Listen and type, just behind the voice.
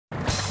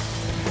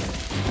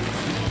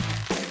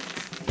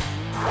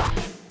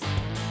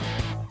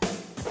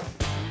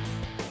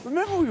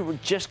we were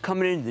just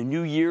coming into the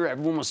new year,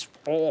 everyone was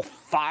all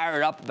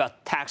fired up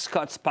about tax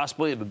cuts,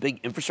 possibility of a big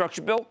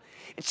infrastructure bill.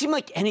 It seemed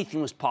like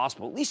anything was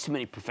possible, at least to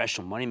many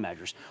professional money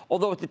managers.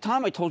 Although at the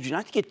time I told you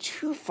not to get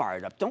too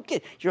fired up. Don't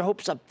get your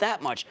hopes up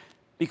that much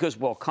because,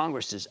 well,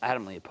 Congress is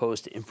adamantly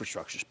opposed to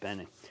infrastructure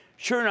spending.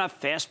 Sure enough,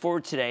 fast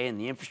forward today, and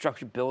the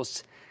infrastructure bill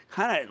is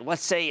kind of,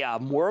 let's say,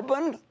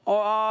 moribund,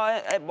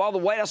 while the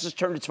White House has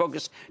turned its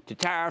focus to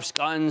tariffs,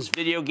 guns,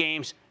 video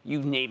games, you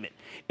name it.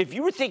 If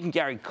you were thinking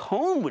Gary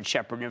Cohn would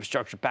shepherd an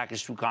infrastructure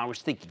package through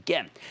Congress, think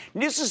again.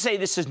 Needless to say,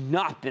 this has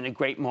not been a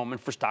great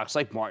moment for stocks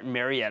like Martin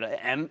Marietta,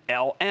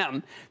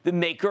 MLM, the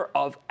maker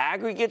of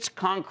aggregates,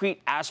 concrete,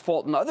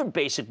 asphalt, and other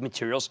basic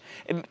materials.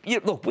 And,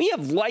 look, we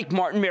have liked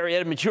Martin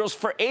Marietta materials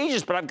for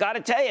ages, but I've got to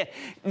tell you,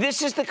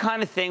 this is the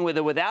kind of thing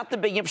where without the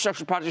big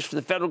infrastructure projects for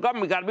the federal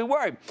government, we've got to be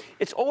worried.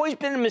 It's always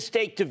been a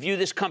mistake to view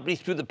this company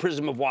through the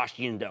prism of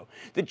Washington, though.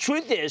 The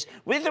truth is,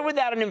 with or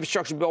without an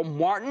infrastructure bill,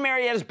 Martin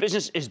Marietta's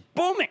business is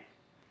booming.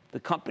 The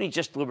company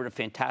just delivered a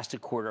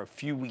fantastic quarter a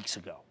few weeks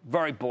ago.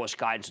 Very bullish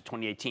guidance of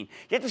 2018.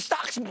 Yet the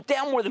stock's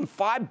down more than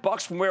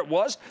 $5 from where it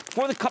was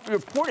before the company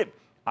reported.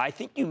 I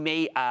think you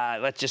may,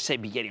 let's just say,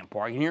 be getting a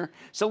bargain here.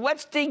 So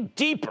let's dig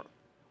deeper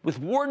with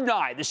Ward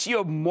Nye, the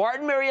CEO of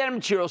Martin Marietta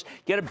Materials,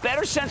 get a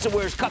better sense of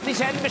where his company's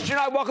headed. Mr.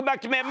 Nye, welcome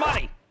back to Mad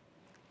Money.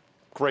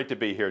 Great to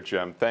be here,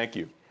 Jim. Thank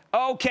you.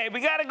 Okay, we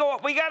got to go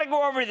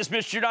over this,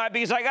 Mr. Nye,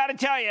 because I got to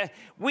tell you,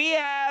 we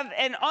have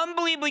an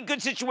unbelievably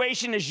good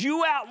situation, as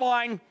you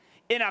outlined,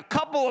 in a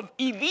couple of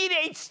Elite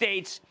 8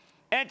 states,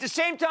 and at the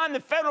same time, the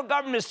federal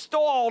government is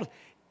stalled.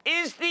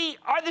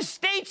 Are the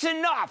states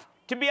enough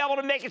to be able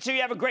to make it so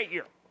you have a great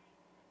year?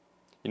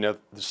 You know,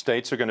 the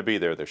states are going to be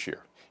there this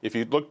year. If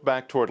you look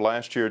back toward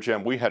last year,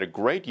 Jim, we had a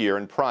great year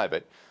in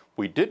private.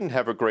 We didn't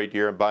have a great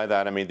year, and by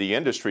that I mean the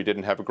industry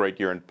didn't have a great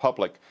year in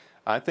public.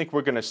 I think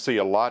we're going to see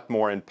a lot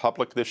more in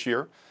public this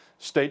year.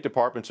 State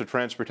departments of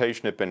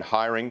transportation have been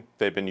hiring.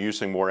 They've been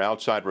using more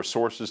outside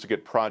resources to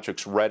get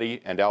projects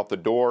ready and out the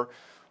door.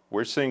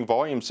 We're seeing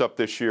volumes up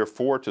this year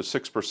 4 to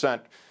 6%,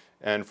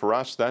 and for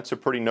us, that's a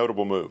pretty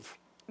notable move.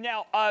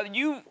 Now,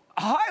 you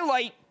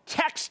highlight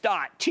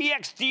TxDOT,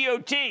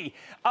 TxDOT.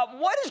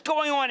 What is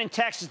going on in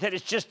Texas that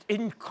is just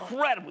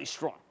incredibly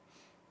strong?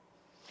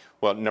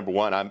 Well, number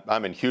one,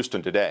 I'm in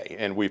Houston today,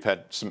 and we've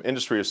had some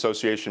industry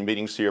association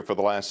meetings here for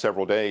the last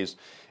several days.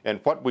 And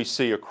what we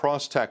see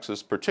across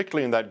Texas,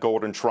 particularly in that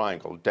Golden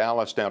Triangle,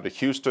 Dallas down to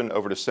Houston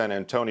over to San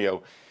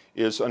Antonio,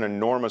 is an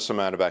enormous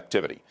amount of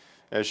activity.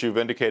 As you've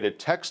indicated,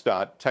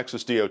 TxDOT,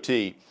 Texas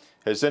DOT,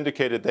 has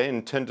indicated they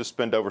intend to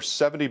spend over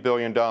 $70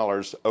 billion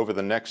over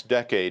the next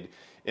decade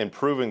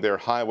improving their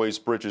highways,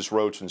 bridges,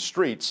 roads, and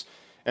streets.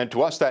 And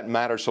to us, that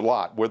matters a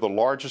lot. We're the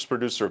largest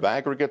producer of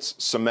aggregates,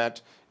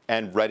 cement,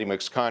 and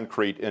ready-mix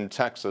concrete in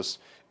Texas,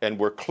 and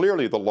we're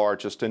clearly the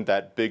largest in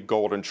that big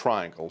Golden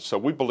Triangle. So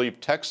we believe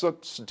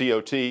Texas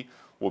DOT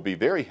will be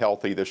very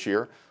healthy this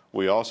year.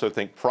 We also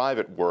think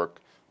private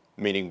work,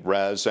 meaning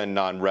res and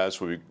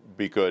non-res, will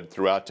be good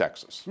throughout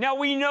Texas. Now,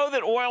 we know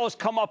that oil has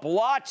come up a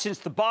lot since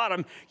the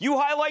bottom. You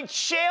highlight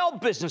shale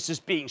business as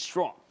being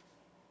strong.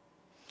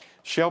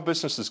 Shale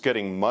business is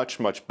getting much,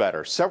 much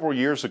better. Several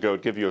years ago,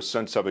 to give you a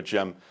sense of it,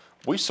 Jim,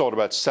 we sold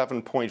about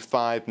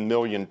 7.5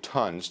 million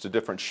tons to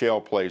different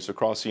shale plays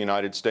across the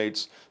United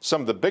States,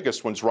 some of the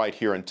biggest ones right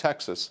here in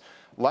Texas.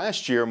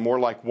 Last year, more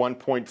like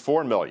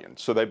 1.4 million.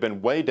 So they've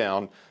been way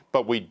down,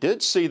 but we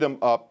did see them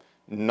up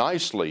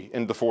nicely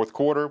in the fourth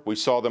quarter. We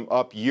saw them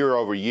up year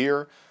over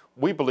year.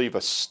 We believe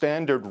a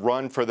standard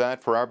run for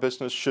that for our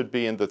business should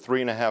be in the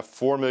 3.5,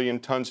 4 million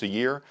tons a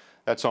year.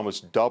 That's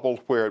almost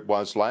double where it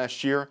was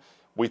last year.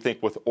 We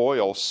think with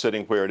oil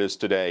sitting where it is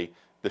today,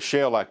 the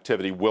shale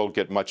activity will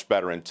get much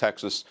better in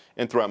Texas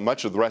and throughout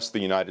much of the rest of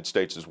the United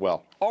States as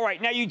well. All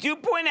right. Now, you do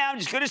point out, I'm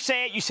just going to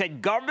say it, you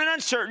said government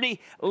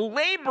uncertainty,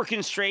 labor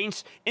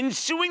constraints,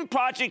 ensuing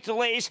project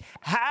delays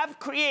have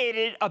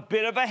created a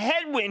bit of a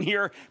headwind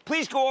here.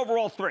 Please go over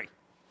all three.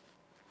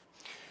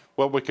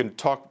 Well, we can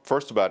talk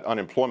first about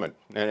unemployment.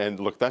 And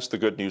look, that's the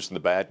good news and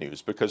the bad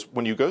news, because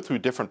when you go through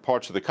different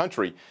parts of the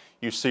country,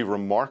 you see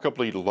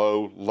remarkably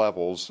low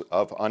levels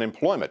of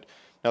unemployment.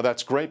 Now,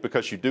 that's great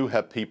because you do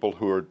have people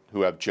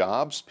who have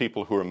jobs,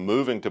 people who are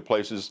moving to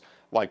places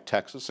like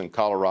Texas and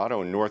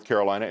Colorado and North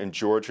Carolina and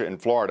Georgia and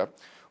Florida,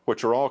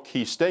 which are all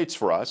key states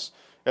for us.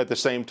 At the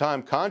same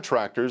time,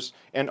 contractors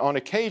and on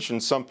occasion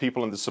some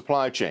people in the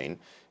supply chain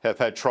have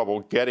had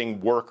trouble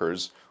getting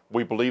workers.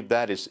 We believe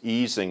that is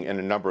easing in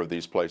a number of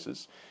these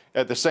places.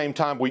 At the same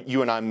time,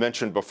 you and I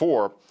mentioned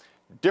before,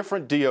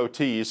 different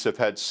DOTs have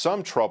had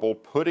some trouble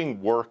putting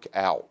work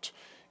out.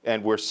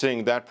 And we're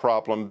seeing that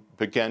problem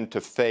begin to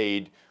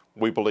fade,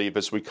 we believe,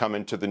 as we come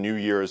into the new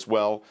year as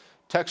well.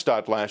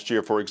 TxDOT last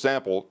year, for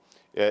example,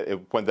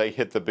 when they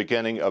hit the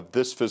beginning of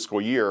this fiscal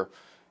year,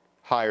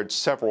 hired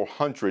several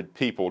hundred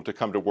people to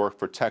come to work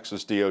for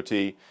Texas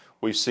DOT.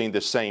 We've seen the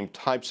same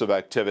types of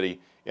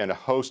activity in a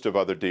host of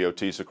other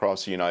DOTs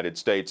across the United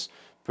States,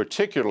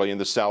 particularly in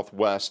the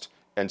Southwest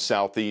and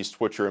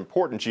Southeast, which are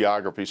important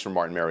geographies for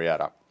Martin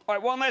Marietta. All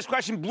right, one last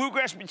question.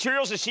 Bluegrass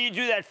Materials, I see you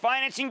do that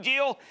financing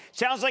deal.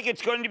 Sounds like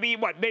it's going to be,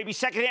 what, maybe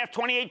second half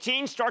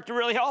 2018 start to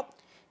really help?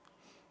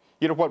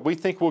 You know what? We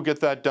think we'll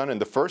get that done in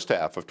the first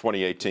half of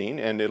 2018,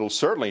 and it'll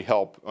certainly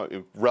help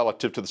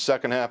relative to the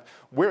second half.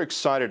 We're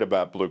excited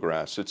about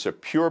Bluegrass. It's a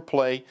pure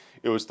play.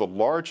 It was the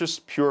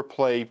largest pure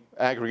play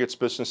aggregates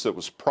business that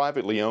was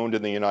privately owned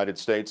in the United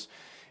States.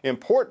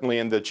 Importantly,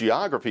 in the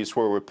geographies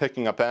where we're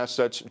picking up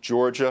assets,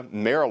 Georgia,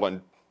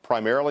 Maryland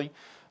primarily,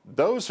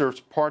 those are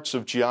parts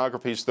of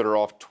geographies that are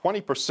off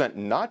 20%,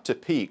 not to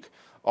peak,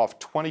 off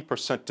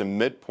 20% to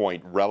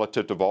midpoint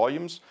relative to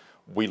volumes.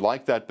 We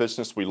like that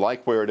business. We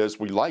like where it is.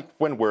 We like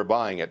when we're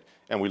buying it,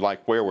 and we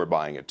like where we're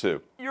buying it,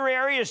 too. Your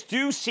areas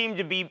do seem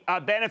to be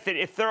benefit.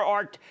 If there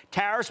are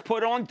tariffs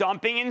put on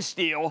dumping and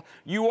steel,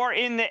 you are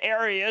in the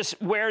areas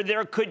where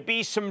there could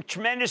be some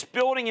tremendous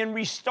building and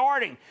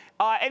restarting.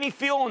 Any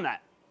feel on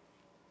that?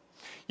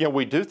 Yeah,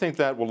 we do think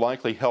that will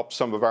likely help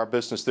some of our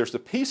business. There's a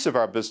piece of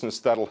our business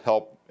that'll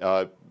help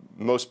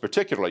most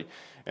particularly,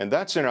 and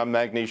that's in our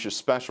Magnesia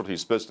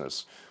Specialties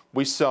business.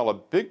 We sell a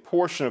big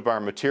portion of our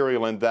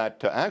material in that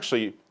to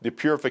actually the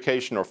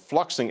purification or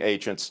fluxing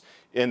agents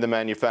in the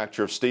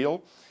manufacture of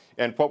steel.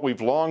 And what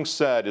we've long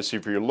said is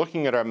if you're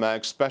looking at our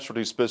Mag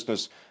Specialties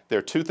business, there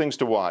are two things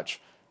to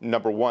watch.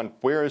 Number one,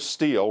 where is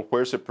steel?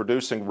 Where's it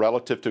producing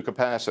relative to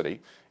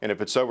capacity? And if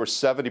it's over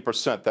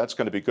 70%, that's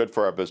going to be good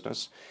for our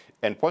business.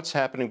 And what's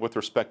happening with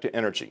respect to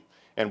energy?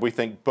 And we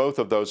think both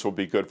of those will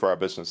be good for our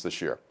business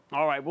this year.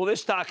 All right. Well,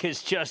 this stock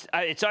is just,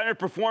 it's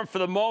underperformed for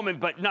the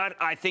moment, but not,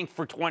 I think,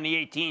 for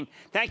 2018.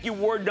 Thank you,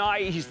 Ward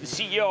Nye. He's the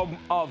CEO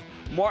of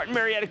Martin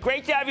Marietta.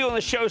 Great to have you on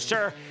the show,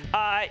 sir.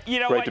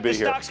 You know what? The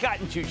stock's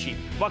gotten too cheap.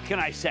 What can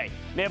I say?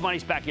 Mad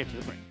Money's back after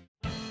the break.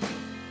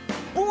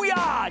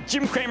 Booyah!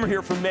 Jim Cramer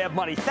here from Mad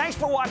Money. Thanks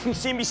for watching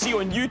CNBC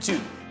on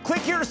YouTube. Click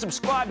here to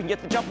subscribe and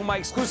get the jump on my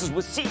exclusives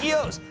with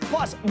CEOs,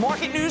 plus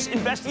market news,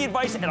 investing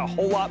advice, and a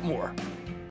whole lot more.